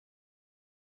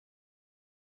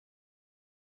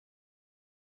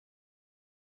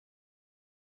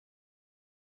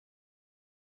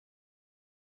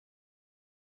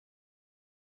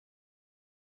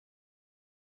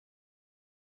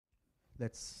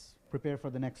let's prepare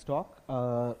for the next talk.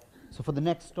 So for the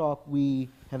next talk, we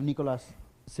have Nikolas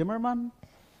Zimmermann.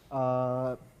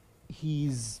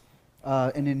 He's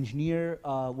an engineer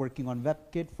working on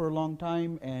WebKit for a long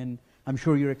time, and I'm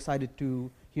sure you're excited to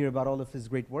hear about all of his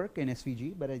great work in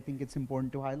SVG, but I think it's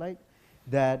important to highlight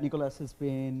that Nikolas has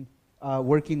been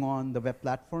working on the web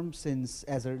platform since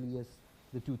as early as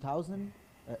the 2000,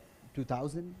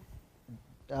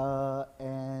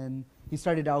 and he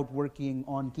started out working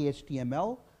on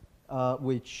KHTML,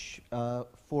 which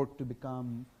forked to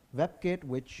become WebKit,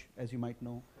 which, as you might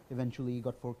know, eventually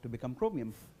got forked to become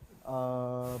Chromium.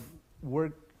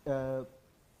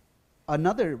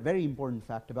 Another very important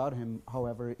fact about him,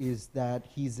 however, is that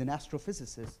he's an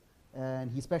astrophysicist, and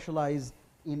he specialized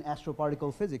in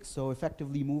astroparticle physics, so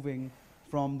effectively moving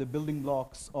from the building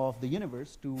blocks of the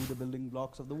universe to the building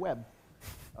blocks of the web.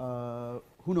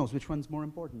 Who knows which one's more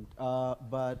important?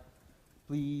 But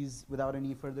please, without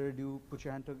any further ado, put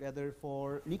your hand together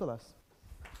for Nikolas.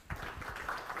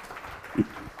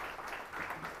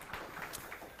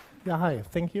 Yeah, hi.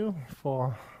 Thank you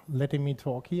for letting me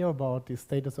talk here about the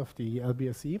status of the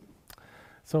LBSE.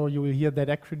 So you will hear that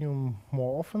acronym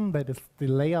more often. That is the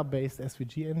layer-based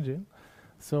SVG engine.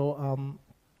 So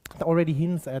it already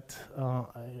hints at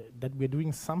that we're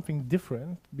doing something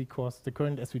different because the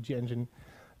current SVG engine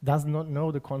does not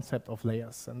know the concept of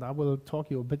layers. And I will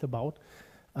talk you a bit about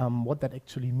what that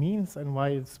actually means and why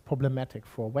it's problematic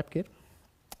for WebKit.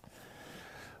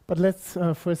 But let's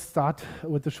first start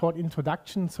with a short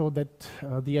introduction so that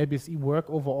the LBSE work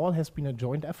overall has been a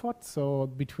joint effort. So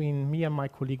between me and my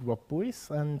colleague Rob Buys,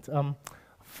 and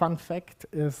fun fact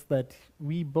is that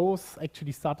we both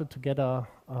actually started together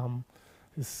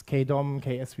this KDOM,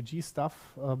 KSVG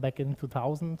stuff back in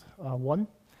 2001.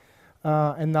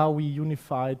 And now we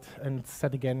unified and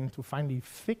set again to finally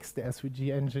fix the SVG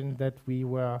engine that we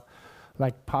were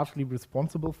like partially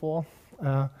responsible for.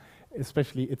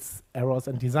 Especially its errors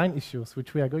and design issues,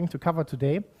 which we are going to cover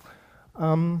today.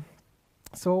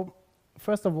 So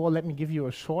first of all, let me give you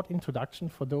a short introduction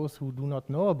for those who do not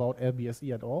know about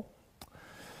LBSE at all.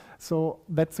 So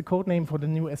that's the code name for the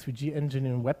new SVG engine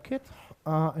in WebKit,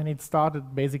 and it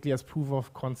started basically as proof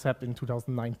of concept in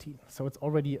 2019. So it's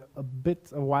already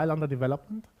a while under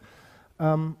development.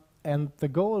 And the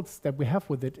goals that we have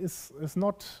with it is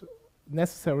not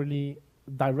necessarily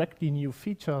directly new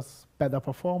features, better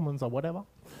performance or whatever,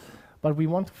 but we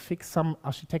want to fix some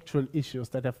architectural issues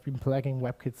that have been plaguing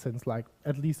WebKit since like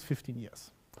at least 15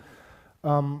 years.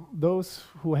 Those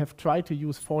who have tried to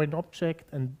use foreign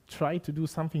object and try to do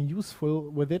something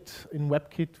useful with it in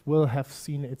WebKit will have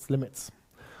seen its limits.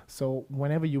 So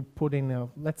whenever you put in a,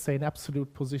 let's say, an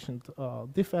absolute positioned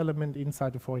div element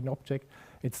inside a foreign object,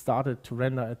 it started to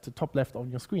render at the top left on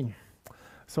your screen.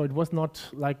 So it was not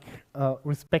like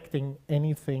respecting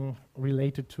anything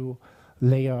related to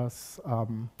layers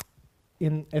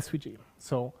in SVG.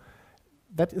 So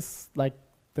that is like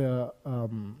the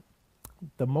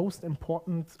most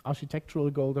important architectural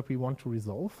goal that we want to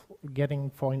resolve, getting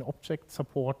foreign object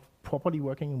support properly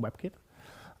working in WebKit.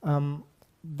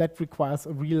 That requires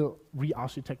a real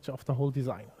re-architecture of the whole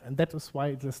design. And that is why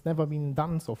it has never been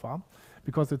done so far,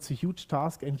 because it's a huge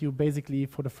task, and you basically,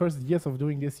 for the first years of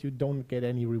doing this, you don't get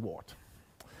any reward.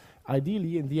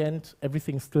 Ideally, in the end,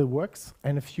 everything still works,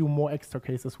 and a few more extra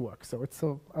cases work. So it's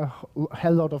a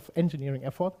hell lot of engineering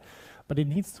effort, but it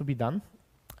needs to be done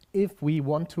if we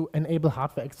want to enable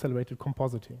hardware-accelerated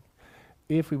compositing,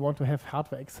 if we want to have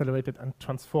hardware-accelerated and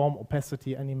transform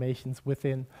opacity animations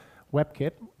within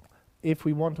WebKit, if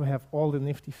we want to have all the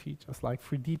nifty features like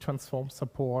 3D transform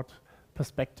support,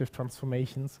 perspective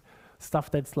transformations,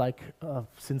 stuff that's like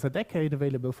since a decade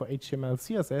available for HTML,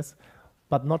 CSS,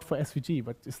 but not for SVG,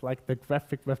 but it's like the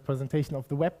graphic representation of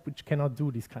the web, which cannot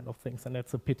do these kind of things, and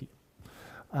that's a pity.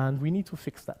 And we need to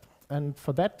fix that. And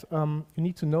for that, you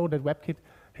need to know that WebKit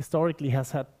historically has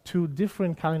had two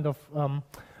different kind of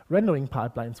rendering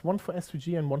pipelines, one for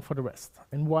SVG and one for the rest.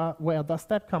 And where does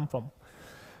that come from?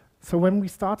 So when we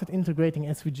started integrating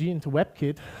SVG into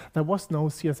WebKit, there was no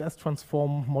CSS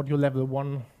transform module level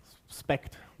 1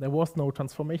 spec. There was no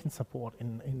transformation support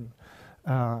in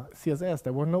CSS.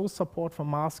 There was no support for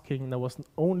masking. There was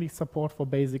only support for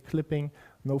basic clipping,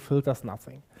 no filters,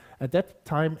 nothing. At that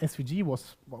time, SVG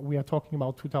was, we are talking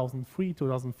about 2003,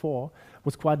 2004,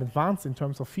 was quite advanced in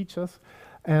terms of features.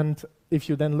 And if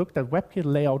you then looked at WebKit,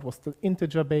 layout was still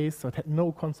integer-based, so it had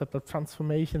no concept of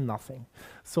transformation, nothing.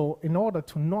 So in order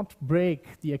to not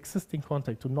break the existing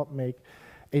content, to not make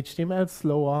HTML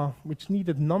slower, which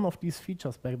needed none of these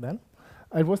features back then,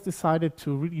 it was decided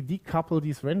to really decouple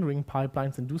these rendering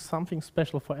pipelines and do something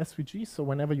special for SVG. So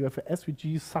whenever you have a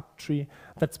SVG subtree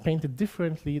that's painted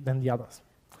differently than the others.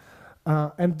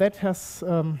 And that has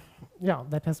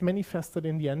manifested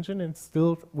in the engine and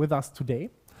still with us today.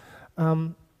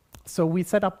 So we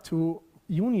set up to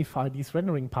unify these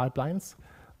rendering pipelines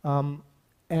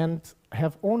and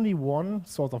have only one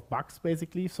sort of bugs,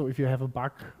 basically. So if you have a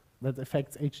bug that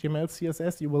affects HTML,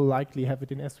 CSS, you will likely have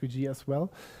it in SVG as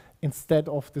well, instead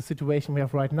of the situation we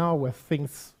have right now where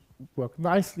things work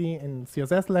nicely in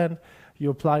CSS land.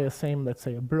 You apply a same, let's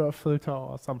say, a blur filter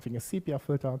or something, a sepia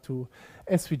filter to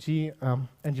SVG,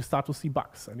 and you start to see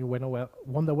bugs, and you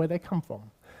wonder where they come from.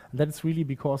 And that is really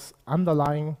because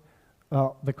underlying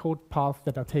the code paths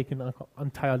that are taken are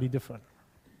entirely different.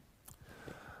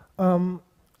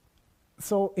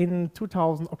 So in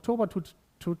October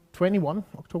 21,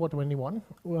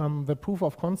 the proof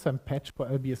of concept patch for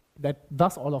LBSE that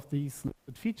does all of these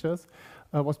features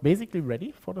was basically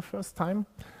ready for the first time.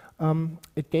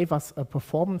 It gave us a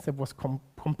performance that was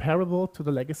comparable to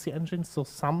the legacy engine. So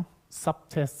some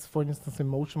subtests, for instance, in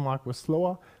MotionMark were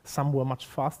slower, some were much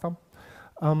faster.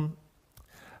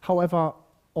 However,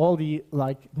 all the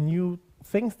new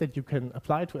things that you can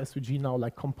apply to SVG now,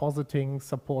 like compositing,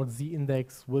 support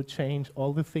z-index, will change.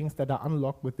 All the things that are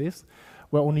unlocked with this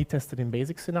were only tested in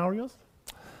basic scenarios.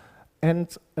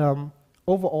 And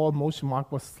overall,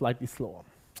 MotionMark was slightly slower.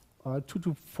 2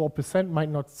 to 4% might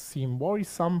not seem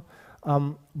worrisome,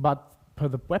 but per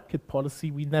the WebKit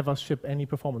policy, we never ship any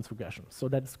performance regression. So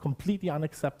that is completely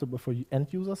unacceptable for end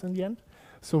users in the end.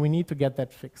 So we need to get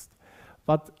that fixed.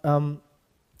 But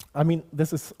I mean,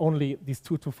 this is only, these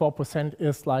 2 to 4%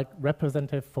 is like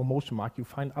representative for MotionMark. You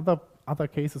find other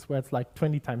cases where it's like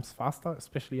 20 times faster,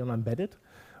 especially on embedded.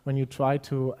 When you try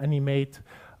to animate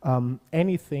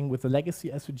anything with the legacy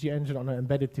SVG engine on an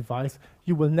embedded device,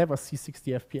 you will never see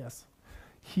 60 FPS.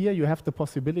 Here you have the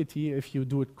possibility, if you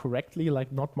do it correctly,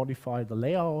 like not modify the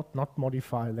layout, not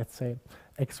modify, let's say,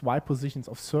 XY positions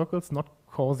of circles, not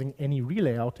causing any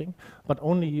relayouting, but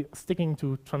only sticking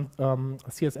to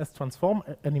CSS transform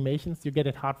animations, you get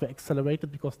it hardware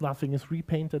accelerated because nothing is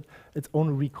repainted, it's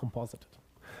only recomposited.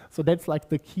 So that's like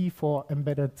the key for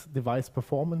embedded device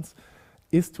performance,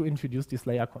 is to introduce this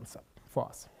layer concept for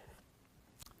us.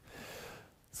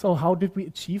 So how did we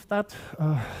achieve that?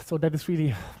 So that is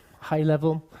really high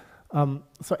level.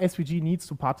 So SVG needs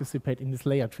to participate in this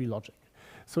layer tree logic.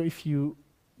 So if you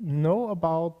know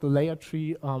about the layer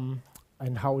tree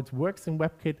and how it works in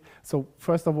WebKit, so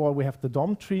first of all, we have the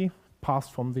DOM tree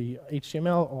passed from the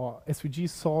HTML or SVG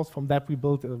source. From that, we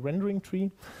build a rendering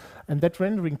tree. And that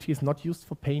rendering tree is not used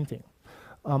for painting.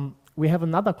 We have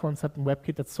another concept in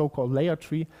WebKit that's so-called layer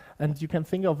tree, and you can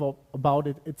think about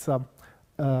it, it's a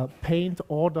paint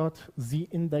ordered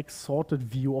z-index sorted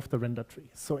view of the render tree.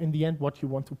 So in the end, what you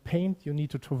want to paint, you need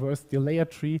to traverse the layer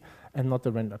tree and not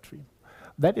the render tree.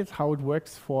 That is how it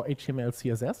works for HTML,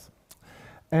 CSS.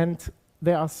 And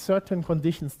there are certain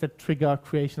conditions that trigger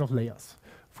creation of layers.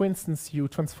 For instance, you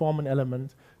transform an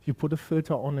element, you put a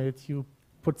filter on it, you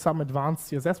put some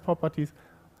advanced CSS properties.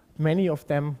 Many of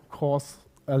them cause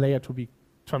a layer to be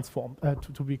transformed,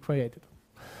 to be created.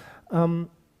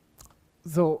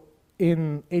 So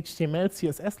in HTML,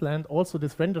 CSS land, also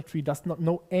this render tree does not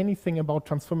know anything about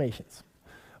transformations.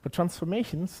 But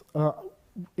transformations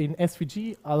in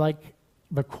SVG are like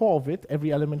the core of it.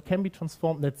 Every element can be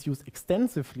transformed. That's used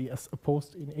extensively as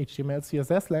opposed in HTML,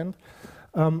 CSS land.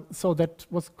 So that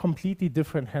was completely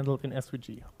different handled in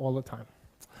SVG all the time.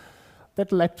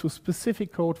 That led to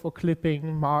specific code for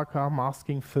clipping, marker,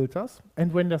 masking, filters.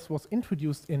 And when this was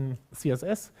introduced in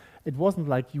CSS, it wasn't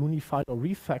like unified or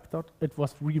refactored. It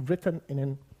was rewritten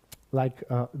in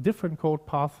a different code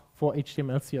path for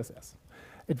HTML, CSS.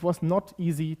 It was not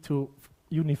easy to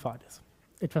unify this.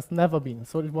 It has never been,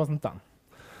 so it wasn't done.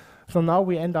 So now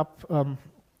we end up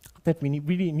that we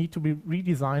really need to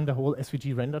redesign the whole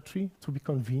SVG render tree to be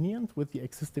convenient with the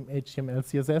existing HTML,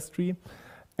 CSS tree.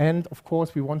 And of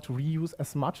course, we want to reuse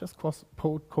as much as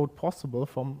code possible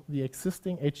from the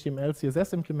existing HTML,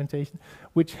 CSS implementation,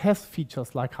 which has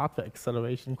features like hardware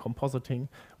acceleration, compositing,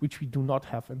 which we do not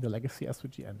have in the legacy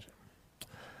SVG engine.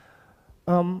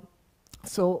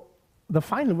 So the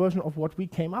final version of what we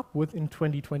came up with in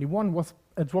 2021 was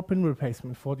a drop-in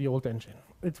replacement for the old engine.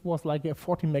 It was like a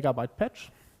 40 megabyte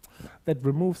patch that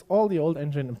removes all the old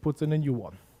engine and puts in a new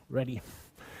one. Ready.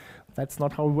 That's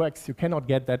not how it works. You cannot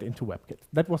get that into WebKit.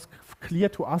 That was clear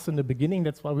to us in the beginning.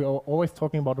 That's why we are always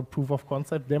talking about a proof of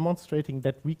concept, demonstrating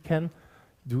that we can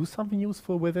do something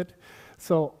useful with it.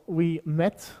 So we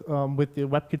met with the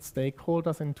WebKit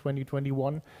stakeholders in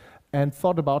 2021 and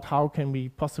thought about how can we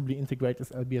possibly integrate this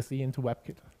LBSE into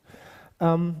WebKit.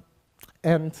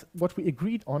 And what we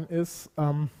agreed on is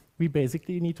we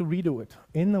basically need to redo it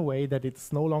in a way that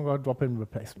it's no longer a drop-in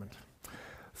replacement.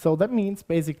 So that means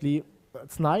basically,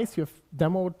 it's nice, you've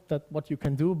demoed that what you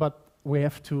can do, but we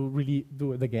have to really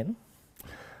do it again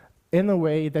in a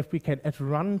way that we can at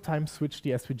runtime switch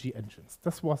the SVG engines.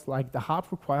 This was like the hard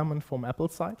requirement from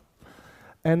Apple's side.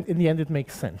 And in the end, it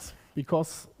makes sense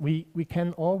because we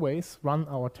can always run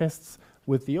our tests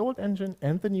with the old engine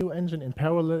and the new engine in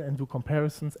parallel and do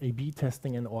comparisons, A/B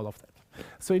testing and all of that.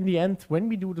 So in the end, when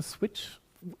we do the switch,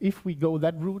 if we go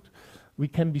that route, we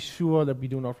can be sure that we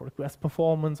do not request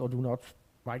performance or do not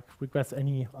request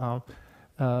any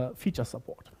feature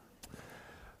support.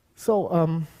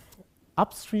 So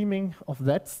upstreaming of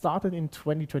that started in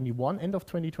 2021, end of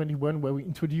 2021, where we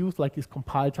introduced like these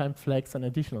compile time flags and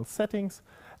additional settings.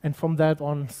 And from that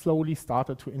on, slowly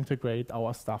started to integrate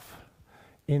our stuff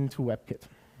into WebKit.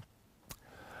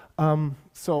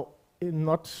 So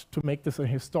not to make this a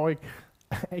historic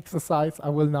exercise, I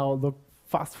will now look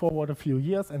fast forward a few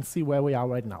years and see where we are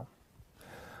right now.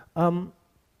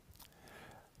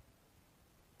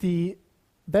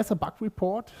 There's a bug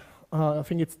report. I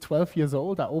think it's 12 years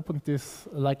old. I opened this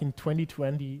like in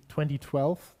 2020,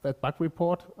 2012, that bug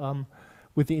report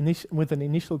with an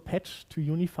initial patch to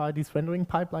unify these rendering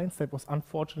pipelines that was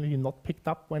unfortunately not picked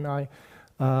up when I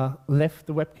left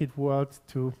the WebKit world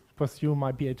to pursue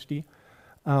my PhD.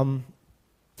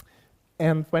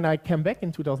 And when I came back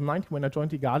in 2019, when I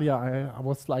joined Igalia, I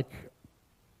was like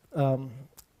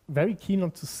very keen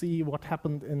on to see what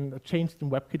happened in changed in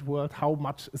WebKit world, how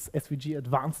much is SVG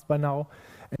advanced by now,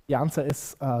 and the answer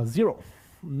is 0.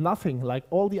 Nothing, like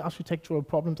all the architectural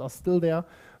problems are still there,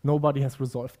 nobody has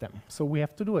resolved them. So we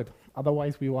have to do it,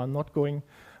 otherwise we are not going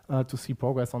to see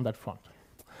progress on that front.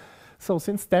 So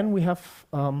since then we have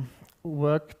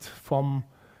worked from,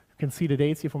 you can see the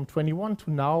dates here, from 21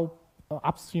 to now,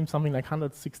 upstream something like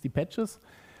 160 patches.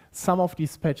 Some of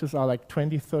these patches are like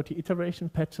 20, 30 iteration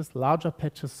patches, larger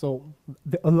patches, so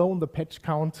alone the patch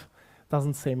count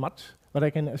doesn't say much, but I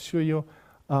can assure you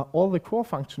all the core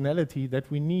functionality that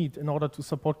we need in order to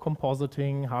support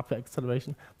compositing, hardware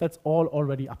acceleration, that's all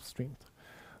already upstreamed.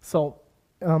 So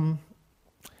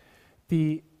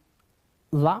the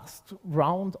last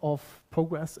round of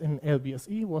progress in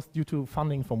LBSE was due to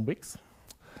funding from Wix.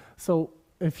 So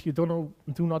if you do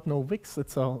not know Wix,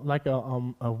 it's like a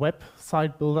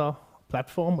website builder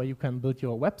platform where you can build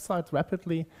your websites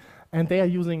rapidly. And they are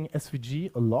using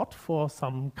SVG a lot for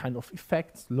some kind of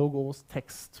effects, logos,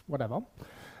 text, whatever.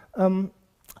 And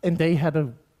they had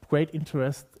a great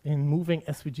interest in moving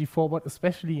SVG forward,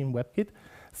 especially in WebKit,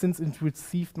 since it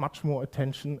received much more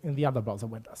attention in the other browser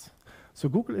vendors. So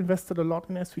Google invested a lot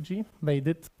in SVG. They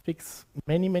did fix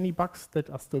many, many bugs that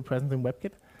are still present in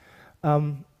WebKit.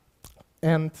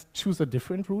 And choose a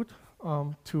different route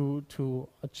to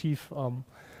achieve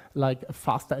like a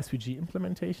faster SVG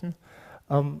implementation.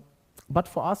 But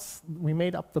for us, we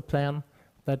made up the plan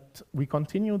that we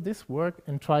continue this work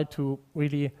and try to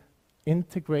really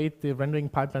integrate the rendering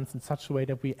pipelines in such a way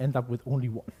that we end up with only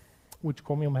one, which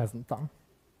Chromium hasn't done.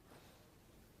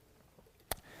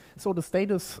 So the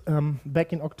status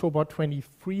back in October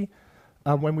 23,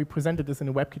 when we presented this in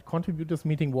the WebKit contributors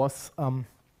meeting, was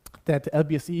that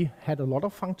LBSE had a lot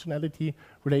of functionality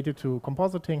related to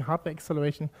compositing, hardware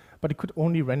acceleration, but it could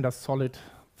only render solid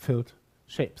filled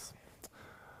shapes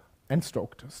and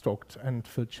stroked and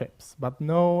filled shapes, but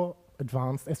no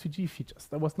advanced SVG features.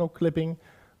 There was no clipping,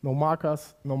 no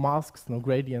markers, no masks, no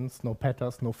gradients, no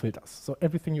patterns, no filters. So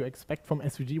everything you expect from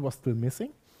SVG was still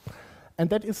missing. And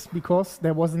that is because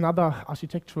there was another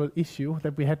architectural issue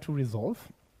that we had to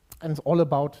resolve, and it's all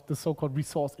about the so-called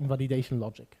resource invalidation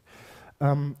logic.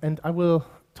 And I will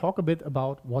talk a bit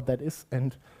about what that is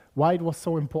and why it was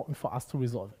so important for us to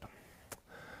resolve it.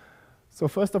 So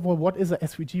first of all, what is a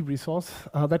SVG resource?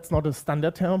 That's not a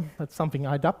standard term, that's something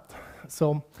I dubbed.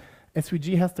 So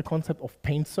SVG has the concept of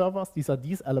paint servers. These are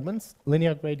these elements,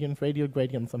 linear gradient, radial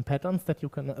gradients, and patterns that you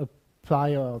can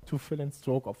apply to fill in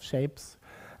stroke of shapes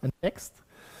and text.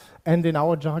 And in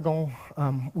our jargon,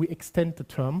 we extend the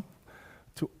term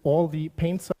to all the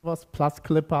paint servers plus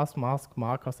clippers, masks,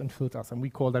 markers, and filters, and we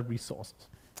call that resources.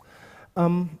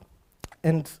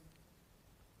 And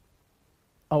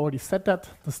I already said that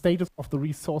the status of the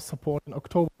resource support in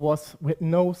October was we had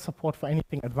no support for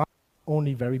anything advanced,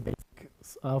 only very basic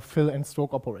fill and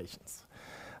stroke operations.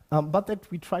 But that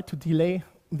we tried to delay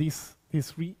redesign,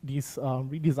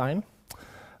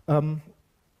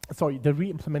 the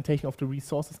re-implementation of the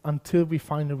resources until we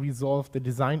finally resolve the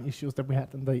design issues that we had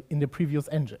in the previous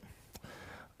engine.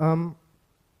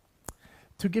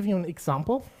 To give you an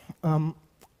example, the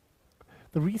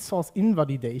resource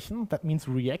invalidation, that means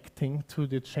reacting to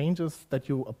the changes that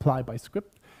you apply by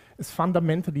script, is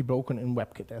fundamentally broken in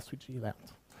WebKit SVG land.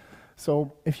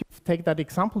 So if you take that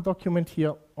example document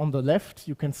here on the left,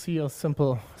 you can see a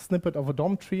simple snippet of a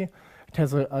DOM tree. It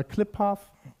has a clip path,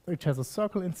 which has a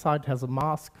circle inside, has a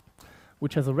mask,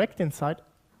 which has a rect inside,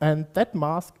 and that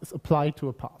mask is applied to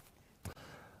a path.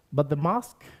 But the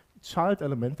mask child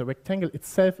element, the rectangle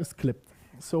itself, is clipped.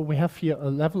 So we have here a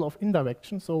level of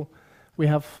indirection. So we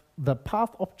have the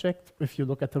path object, if you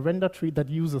look at the render tree, that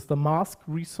uses the mask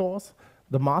resource.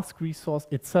 The mask resource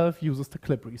itself uses the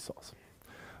clip resource.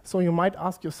 So you might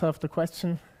ask yourself the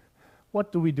question,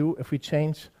 what do we do if we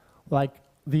change like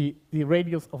the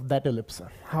radius of that ellipse?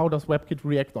 How does WebKit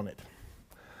react on it?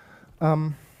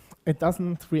 It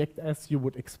doesn't react as you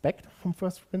would expect from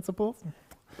first principles.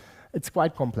 It's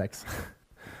quite complex.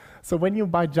 So when you,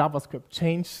 by JavaScript,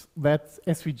 change that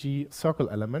SVG circle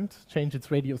element, change its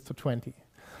radius to 20,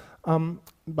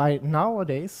 by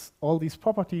nowadays, all these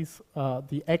properties,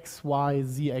 the X, Y,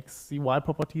 ZX, ZY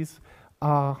properties,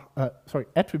 are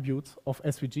attributes of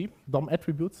SVG, DOM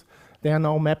attributes. They are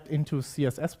now mapped into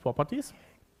CSS properties.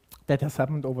 That has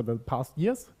happened over the past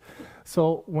years.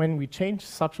 So when we change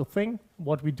such a thing,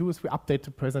 what we do is we update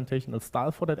the presentational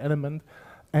style for that element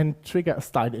and trigger a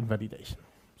style invalidation.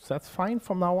 So that's fine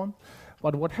from now on.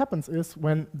 But what happens is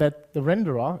when the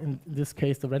renderer, in this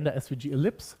case the render SVG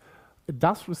ellipse, it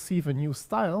does receive a new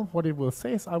style, what it will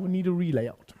say is I will need a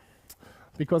relayout.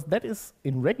 Because that is,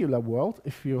 in regular world,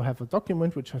 if you have a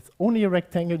document which has only a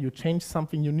rectangle, you change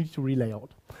something, you need to relayout.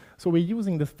 So we're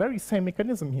using this very same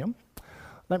mechanism here.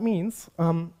 That means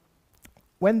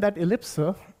when that ellipse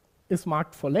is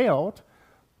marked for layout,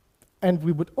 and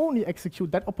we would only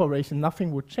execute that operation,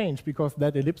 nothing would change because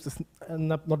that ellipse is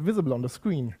not visible on the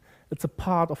screen. It's a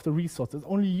part of the resource. It's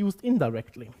only used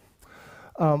indirectly.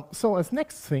 So as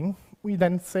next thing, we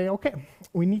then say, okay,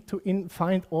 we need to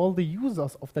find all the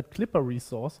users of that clipper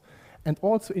resource and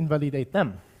also invalidate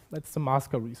them. That's the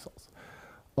masker resource.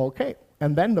 Okay,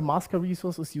 and then the masker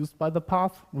resource is used by the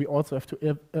path. We also have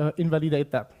to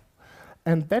invalidate that.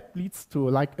 And that leads to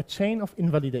like a chain of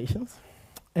invalidations,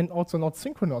 and also not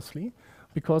synchronously,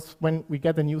 because when we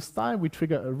get a new style, we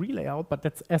trigger a relayout, but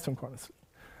that's asynchronously.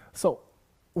 So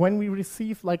when we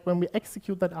receive, like when we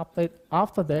execute that update,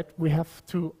 after that, we have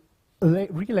to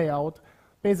relay out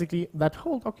basically that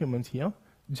whole document here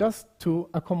just to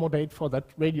accommodate for that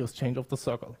radius change of the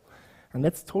circle. And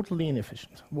that's totally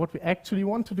inefficient. What we actually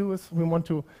want to do is we want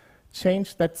to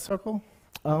change that circle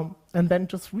and then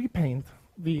just repaint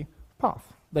the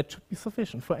path. That should be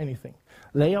sufficient for anything.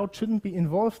 Layout shouldn't be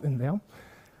involved in there.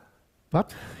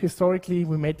 But historically,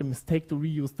 we made the mistake to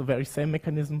reuse the very same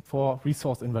mechanism for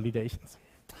resource invalidations.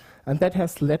 And that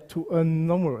has led to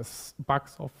numerous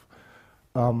bugs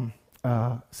of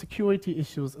security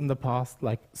issues in the past,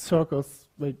 like circles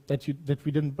that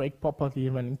we didn't break properly,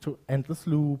 running to endless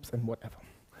loops and whatever.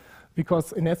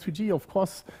 Because in SVG, of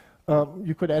course,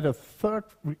 you could add a third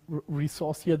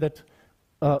resource here that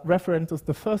references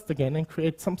the first again and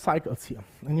create some cycles here.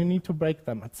 And you need to break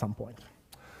them at some point.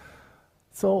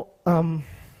 So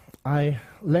I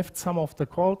left some of the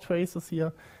call traces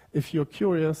here. If you're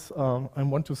curious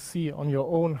and want to see on your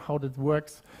own how that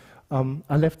works,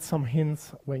 I left some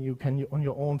hints where you can on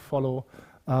your own follow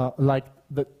like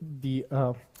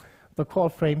the call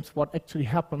frames, what actually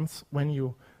happens when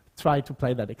you try to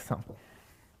play that example.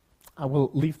 I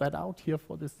will leave that out here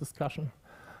for this discussion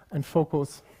and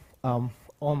focus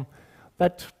on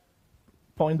that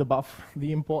point above.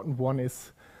 The important one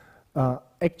is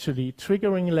actually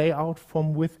triggering layout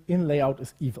from within layout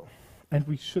is evil. And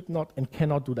we should not and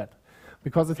cannot do that.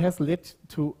 Because it has led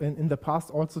to, in the past,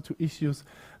 also to issues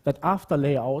that after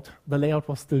layout, the layout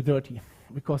was still dirty,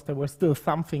 because there were still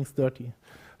some things dirty.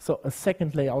 So a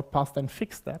second layout pass then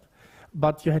fixed that,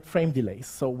 but you had frame delays.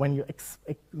 So when you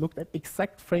looked at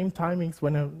exact frame timings,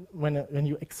 when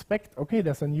you expect, okay,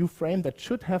 there's a new frame that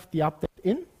should have the update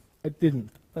in, it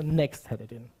didn't. The next had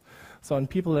it in. So and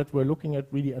people that were looking at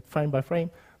really at frame by frame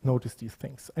noticed these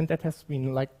things. And that has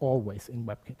been like always in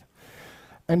WebKit.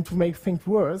 And to make things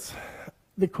worse,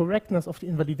 the correctness of the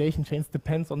invalidation chains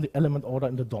depends on the element order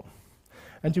in the DOM.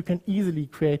 And you can easily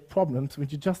create problems when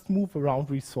you just move around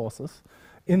resources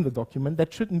in the document.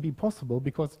 That shouldn't be possible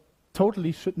because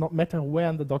totally should not matter where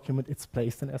in the document it's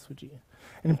placed in SVG.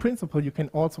 And in principle, you can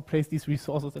also place these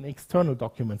resources in external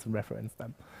documents and reference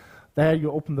them. There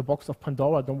you open the box of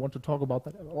Pandora. I don't want to talk about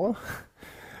that at all.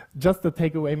 Just the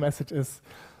takeaway message is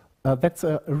that's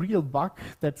a real bug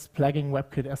that's plaguing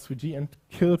WebKit SVG and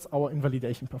kills our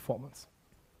invalidation performance.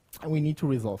 And we need to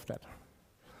resolve that.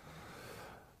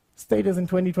 Status in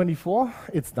 2024,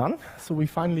 it's done. So we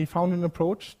finally found an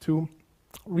approach to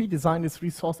redesign this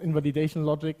resource invalidation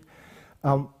logic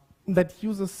that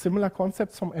uses similar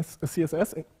concepts from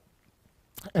CSS,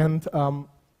 and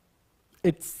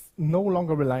it's no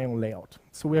longer relying on layout.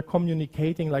 So we are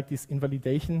communicating like these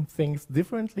invalidation things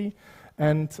differently,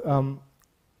 and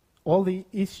all the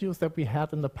issues that we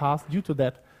had in the past due to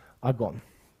that are gone.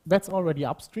 That's already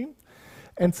upstream,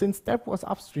 and since that was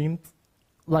upstreamed,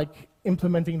 like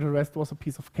implementing the rest was a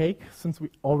piece of cake, since we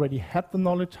already had the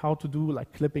knowledge how to do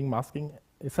like clipping, masking,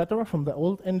 etc. from the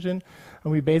old engine,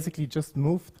 and we basically just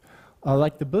moved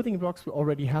like the building blocks we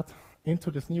already had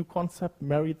into this new concept,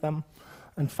 married them,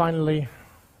 and finally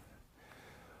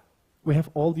we have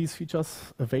all these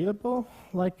features available.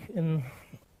 Like in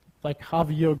half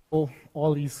a year ago,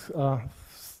 all these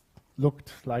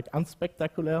looked like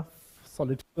unspectacular,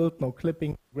 solid build, no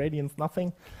clipping, gradients,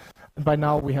 nothing. And by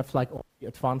now we have like all the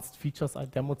advanced features. I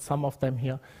demoed some of them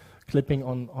here, clipping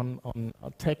on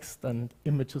text and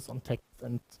images on text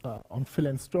and on fill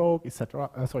and stroke, etc.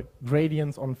 Sorry,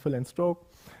 gradients on fill and stroke,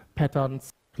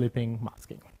 patterns, clipping,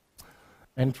 masking,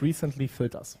 and recently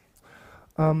filters.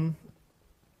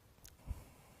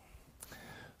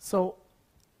 So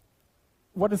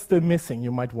what is still missing,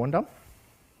 you might wonder?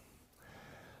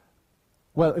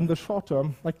 Well, in the short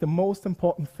term, like the most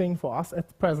important thing for us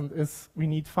at present is we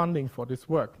need funding for this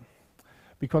work.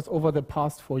 Because over the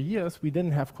past 4 years, we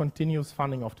didn't have continuous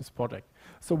funding of this project.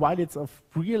 So while it's of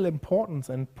real importance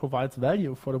and provides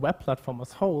value for the web platform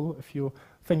as a whole, if you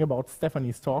think about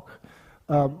Stephanie's talk,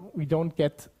 we don't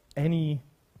get any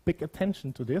big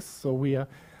attention to this. So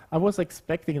I was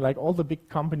expecting like all the big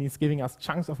companies giving us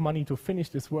chunks of money to finish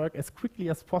this work as quickly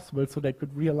as possible so they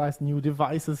could realize new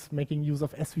devices, making use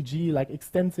of SVG like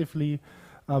extensively,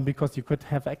 because you could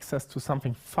have access to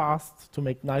something fast to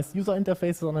make nice user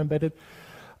interfaces on embedded.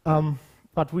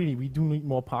 But really, we do need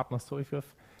more partners. So if you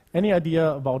have any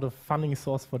idea about a funding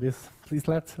source for this, please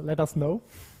let us know.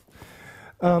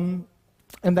 And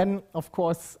then, of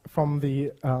course, from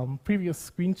the previous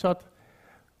screenshot,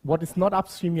 what is not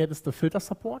upstream yet is the filter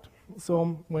support.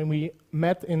 So when we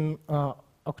met in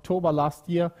October last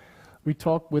year, we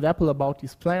talked with Apple about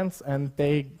these plans, and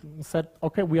they said,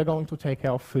 okay, we are going to take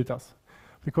care of filters.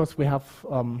 Because we have,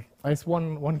 there's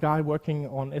one guy working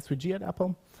on SVG at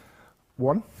Apple,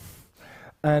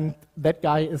 and that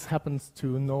guy happens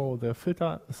to know the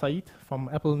filter, Said from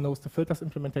Apple knows the filters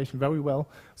implementation very well,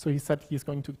 so he said he's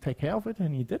going to take care of it,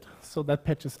 and he did. So that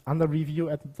patch is under review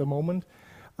at the moment.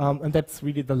 And that's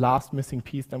really the last missing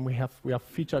piece. Then we have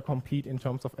feature complete in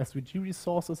terms of SVG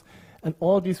resources, and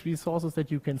all these resources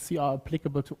that you can see are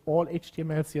applicable to all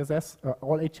HTML, CSS,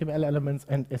 all HTML elements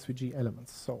and SVG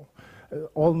elements. So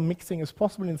all mixing is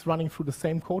possible, and it's running through the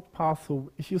same code path.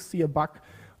 So if you see a bug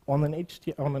on an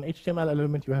HTML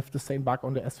element, you have the same bug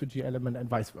on the SVG element, and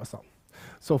vice versa.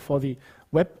 So for the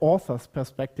web author's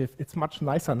perspective, it's much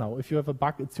nicer now. If you have a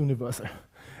bug, it's universal.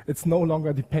 It's no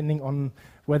longer depending on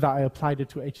whether I applied it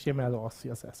to HTML or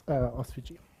CSS or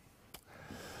SVG.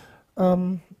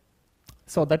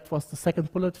 So that was the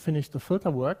second bullet, finish the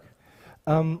filter work.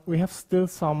 We have still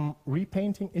some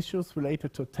repainting issues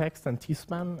related to text and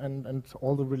T-span and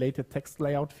all the related text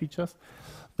layout features.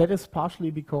 That is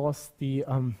partially because the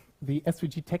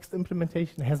SVG text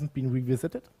implementation hasn't been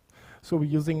revisited. So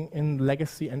we're using in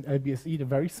Legacy and LBSE the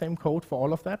very same code for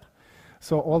all of that.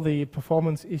 So all the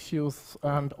performance issues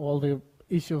and all the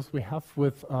issues we have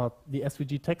with the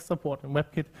SVG text support and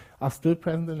WebKit are still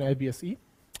present in LBSE.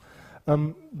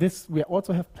 We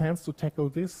also have plans to tackle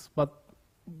this, but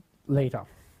later.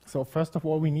 So first of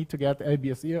all, we need to get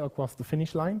LBSE across the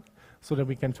finish line so that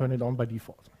we can turn it on by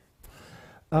default.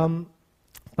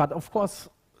 But of course,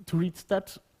 to reach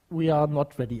that, we are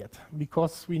not ready yet,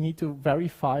 because we need to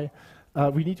verify,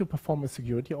 we need to perform a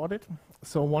security audit.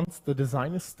 So once the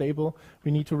design is stable,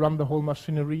 we need to run the whole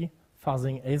machinery,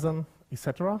 fuzzing, ASIN,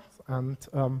 etc., and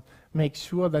make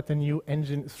sure that the new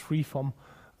engine is free from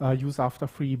use after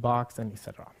free bugs and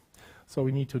etc. So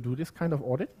we need to do this kind of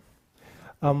audit.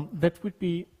 That would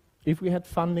be, if we had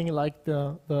funding like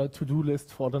the to-do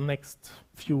list for the next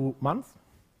few months.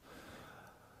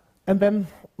 And then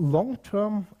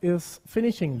long-term is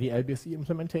finishing the LBSE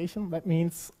implementation. That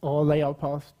means all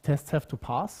layout tests have to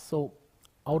pass. So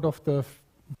out of the,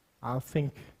 I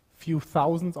think, few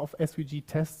thousands of SVG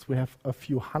tests, we have a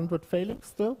few hundred failing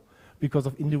still because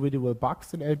of individual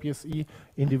bugs in LBSE,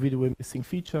 individual missing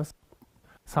features.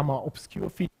 Some are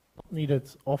obscure features needed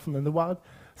often in the wild.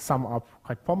 Some are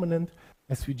quite prominent.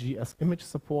 SVG as image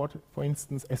support, for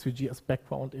instance, SVG as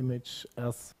background image,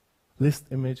 as list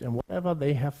image and whatever,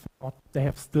 they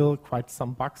have still quite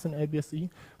some bugs in LBSE,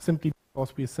 simply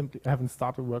because we simply haven't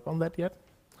started work on that yet.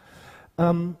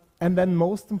 And then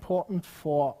most important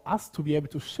for us to be able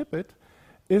to ship it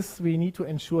is we need to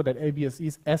ensure that LBSE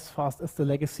is as fast as the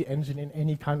legacy engine in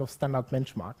any kind of standard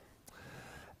benchmark.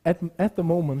 At the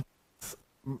moment,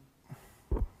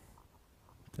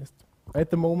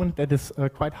 that is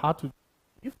quite hard to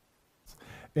do.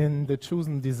 In the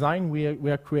chosen design, we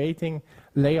are creating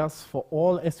layers for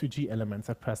all SVG elements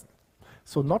at present.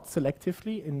 So not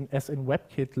selectively, as in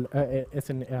WebKit, as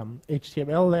in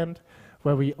HTML land,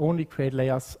 where we only create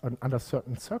layers under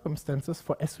certain circumstances.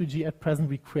 For SVG at present,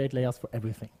 we create layers for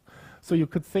everything. So you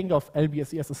could think of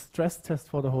LBSE as a stress test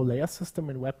for the whole layer system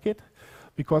in WebKit,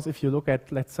 because if you look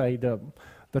at, let's say, the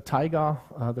Tiger,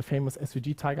 the famous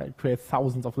SVG Tiger, it creates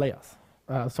thousands of layers.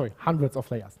 Sorry, hundreds of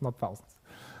layers, not thousands.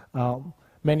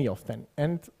 Many of them.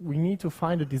 And we need to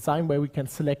find a design where we can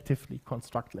selectively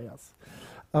construct layers.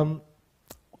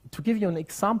 To give you an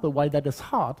example why that is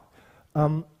hard,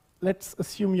 let's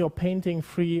assume you're painting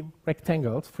 3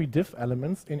 rectangles, 3 div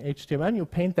elements in HTML. You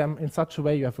paint them in such a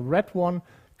way you have a red one,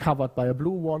 covered by a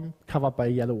blue one, covered by a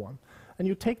yellow one. And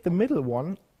you take the middle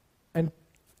one and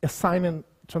assign a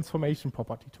transformation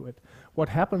property to it. What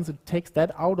happens, it takes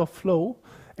that out of flow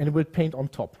and it will paint on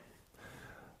top.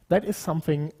 That is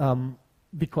something,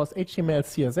 because HTML,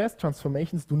 CSS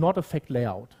transformations do not affect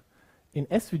layout. In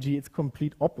SVG, it's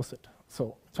complete opposite.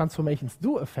 So transformations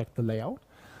do affect the layout.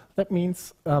 That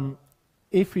means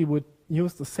if we would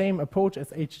use the same approach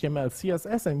as HTML,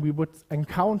 CSS, and we would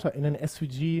encounter in an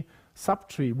SVG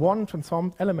subtree one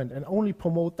transformed element and only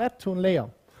promote that to a layer,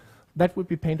 that would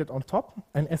be painted on top,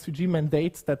 and SVG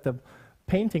mandates that the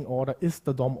painting order is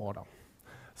the DOM order.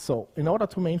 So in order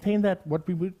to maintain that, what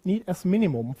we would need as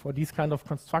minimum for these kind of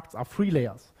constructs are 3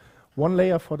 layers. 1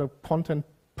 layer for the content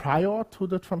prior to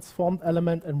the transformed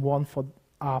element and 1 for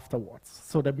afterwards,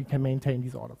 so that we can maintain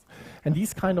these orders. And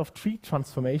these kind of tree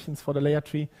transformations for the layer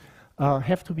tree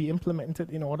have to be implemented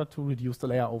in order to reduce the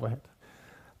layer overhead.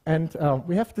 And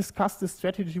we have discussed this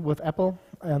strategy with Apple,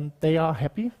 and they are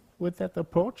happy with that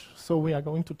approach, so we are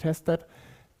going to test that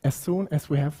as soon as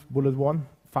we have bullet 1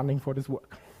 funding for this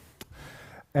work.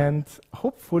 And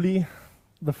hopefully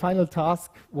the final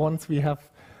task, once we have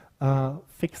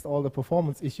fixed all the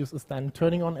performance issues, is then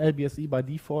turning on LBSE by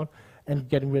default and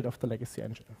getting rid of the legacy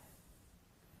engine.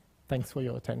 Thanks for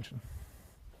your attention.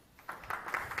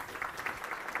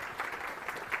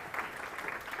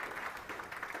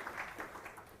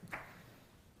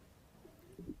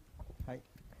 Hi.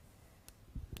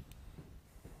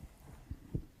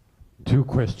 2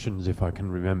 questions, if I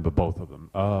can remember both of them.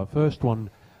 First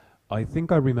one, I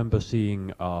think I remember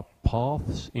seeing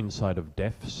paths inside of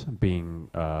defs being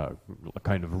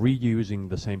kind of reusing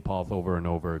the same path over and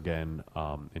over again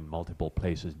in multiple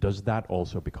places. Does that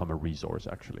also become a resource,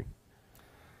 actually?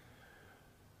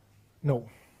 No.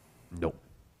 No.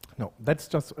 No, that's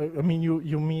just, I mean,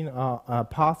 you mean a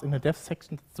path in a def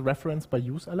section that's referenced by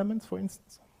use elements, for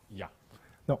instance? Yeah.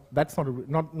 No, that's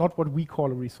not what we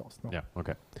call a resource. No. Yeah,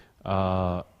 okay.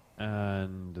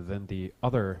 And then the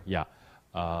other,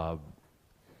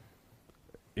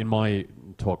 in my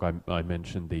talk, I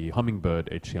mentioned the Hummingbird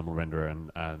HTML renderer,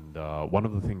 and one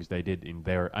of the things they did in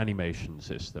their animation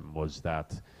system was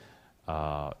that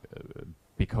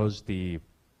because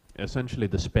essentially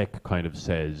the spec kind of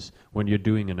says when you're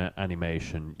doing an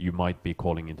animation, you might be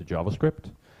calling into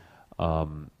JavaScript,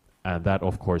 and that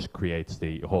of course creates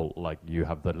the whole, like, you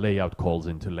have the layout calls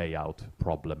into layout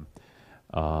problem.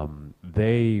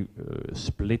 They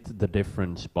split the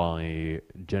difference by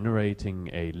generating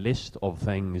a list of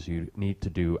things you need to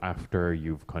do after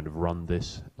you've kind of run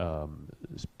this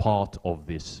part of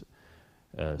this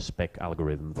spec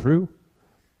algorithm through.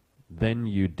 Then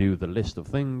you do the list of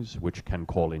things which can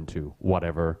call into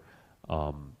whatever,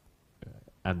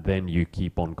 and then you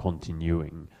keep on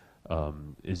continuing.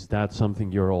 Is that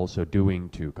something you're also doing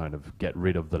to kind of get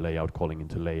rid of the layout calling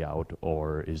into layout,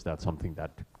 or is that something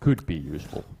that could be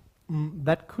useful?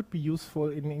 That could be useful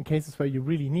in cases where you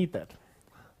really need that.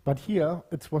 But here,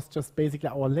 it was just basically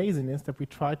our laziness that we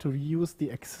tried to reuse the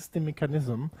existing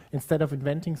mechanism instead of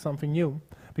inventing something new.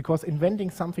 Because inventing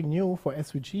something new for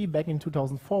SVG back in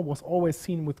 2004 was always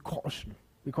seen with caution,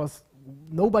 because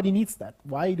nobody needs that.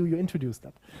 Why do you introduce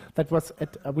that? That was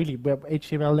at really where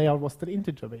HTML layout was still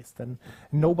integer based, and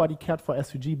nobody cared for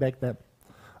SVG back then.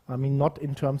 I mean, not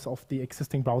in terms of the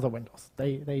existing browser windows.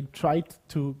 They tried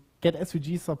to get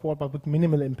SVG support, but with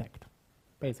minimal impact,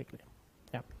 basically.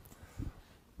 Yeah.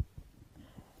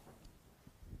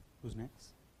 Who's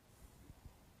next?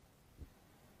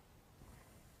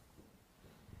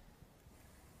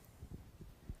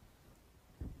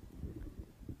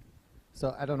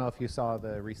 So I don't know if you saw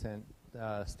the recent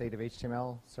State of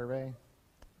HTML survey,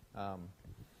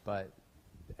 but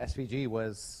SVG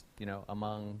was,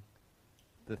 among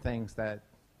the things that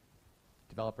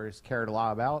developers cared a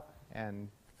lot about and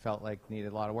felt like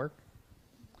needed a lot of work.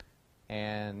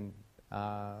 And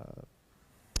I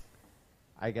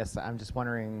guess I'm just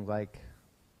wondering, do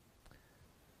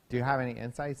you have any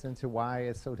insights into why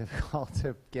it's so difficult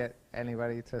to get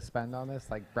anybody to spend on this,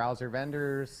 like browser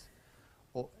vendors,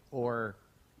 or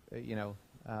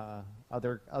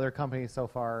other companies so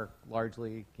far,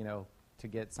 largely, to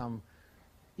get some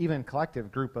even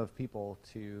collective group of people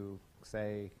to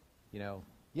say,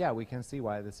 yeah, we can see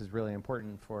why this is really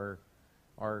important for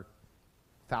our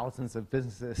thousands of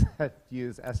businesses that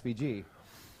use SVG.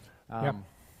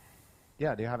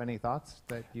 Yeah, do you have any thoughts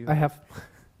that you... I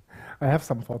have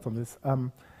some thoughts on this.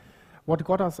 What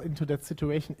got us into that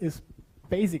situation is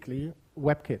basically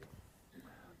WebKit.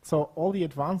 So all the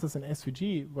advances in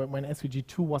SVG, when SVG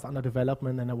 2 was under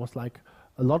development, and there was like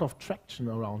a lot of traction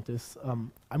around this.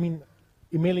 I mean,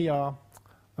 Emilia,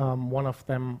 one of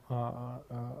them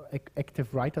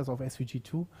active writers of SVG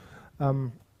 2,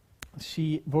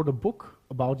 she wrote a book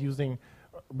about using,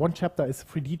 one chapter is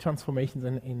 3D transformations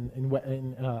in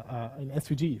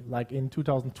SVG, like in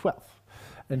 2012.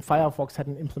 And Firefox had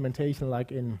an implementation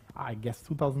like in, I guess,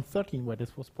 2013 where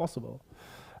this was possible.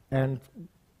 And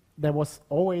there was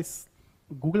always,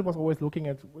 Google was always looking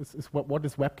at what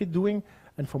is WebKit doing,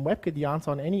 and from WebKit the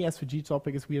answer on any SVG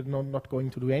topic is we are not going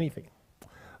to do anything.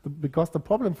 Because the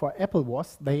problem for Apple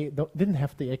was they didn't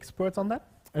have the experts on that,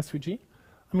 SVG.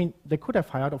 I mean, they could have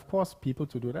hired, of course, people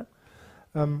to do that.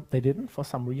 They didn't for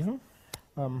some reason.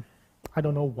 I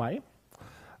don't know why.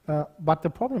 But the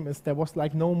problem is there was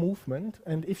like no movement,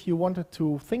 and if you wanted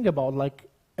to think about like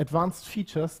advanced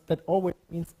features, that always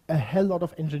means a hell lot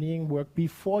of engineering work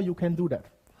before you can do that.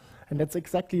 And that's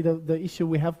exactly the issue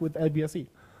we have with LBSE.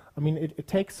 I mean, it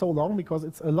takes so long because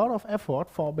it's a lot of effort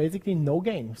for basically no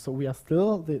gain. So we are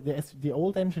still, the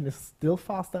old engine is still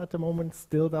faster at the moment,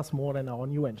 still does more than our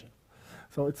new engine.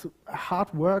 So it's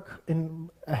hard work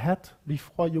ahead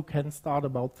before you can start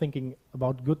about thinking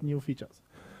about good new features.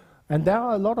 And there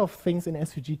are a lot of things in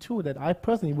SVG 2 that I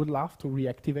personally would love to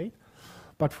reactivate.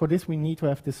 But for this, we need to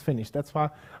have this finished. That's why I'm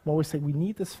always saying we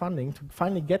need this funding to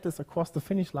finally get this across the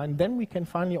finish line. Then we can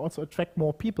finally also attract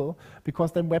more people,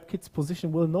 because then WebKit's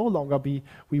position will no longer be,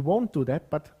 we won't do that,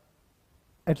 but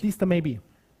at least a maybe,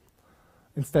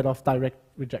 instead of direct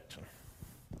rejection.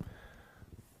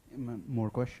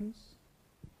 More questions?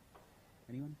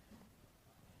 Anyone?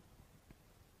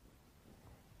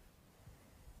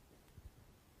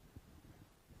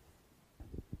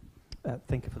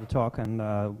 Thank you for the talk and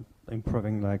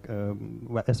improving like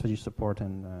SVG support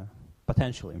and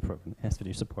potentially improving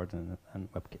SVG support and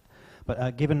WebKit.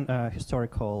 But given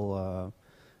historically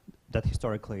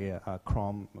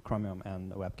Chromium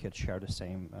and WebKit share the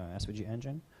same SVG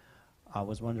engine, I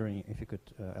was wondering if you could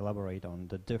elaborate on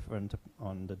the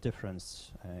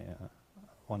difference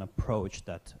on approach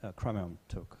that Chromium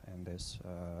took in this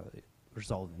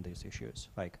resolving these issues.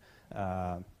 Like,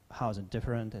 how is it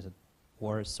different? Is it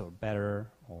worse or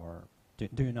better, or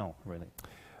do you know, really?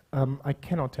 I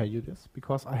cannot tell you this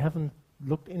because I haven't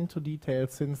looked into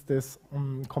details since this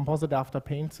composite after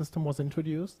paint system was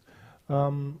introduced,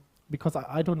 because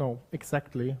I don't know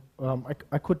exactly.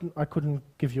 I couldn't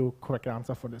give you a correct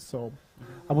answer for this, so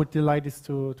I would delay this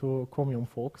to Chromium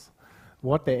folks,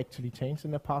 what they actually changed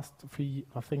in the past 3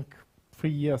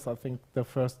 years. I think the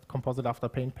first composite after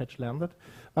paint patch landed,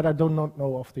 but I do not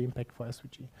know of the impact for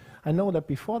SVG. I know that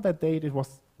before that date it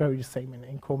was very the same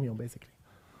in Chromium basically.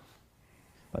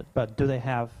 But do they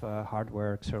have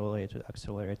hardware accelerated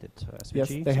SVG Yes,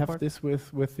 they support? have this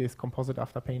with this composite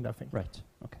after paint, I think. Right.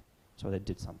 Okay. So they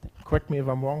did something. Correct me if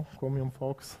I'm wrong, Chromium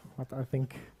folks, but I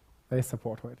think they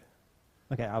support it.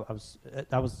 Okay,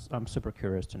 I'm super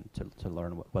curious to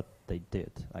learn what they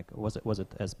did. Like, was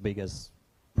it as big as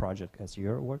project as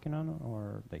you're working on,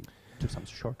 or they took some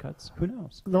shortcuts? Who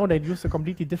knows? No, they used a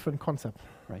completely different concept.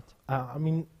 Right. I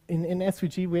mean, in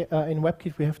SVG, in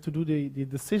WebKit, we have to do the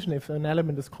decision if an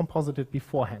element is composited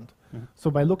beforehand. Mm-hmm.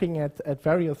 So by looking at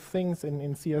various things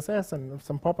in CSS and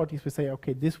some properties, we say,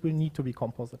 okay, this will need to be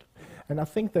composited. And I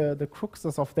think the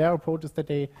cruxes of their approach is that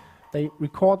they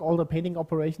record all the painting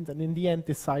operations and in the end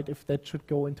decide if that should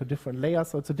go into different layers.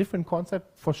 So it's a different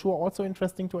concept, for sure also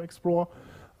interesting to explore,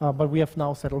 but we have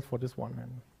now settled for this one.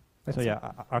 And so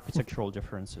yeah, architectural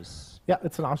differences. Yeah,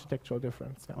 it's an architectural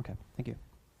difference. Yeah. Okay, thank you.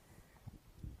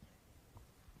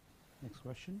 Next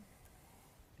question.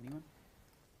 Anyone?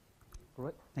 All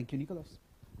right. Thank you, Nikolas.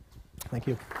 Thank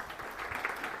you.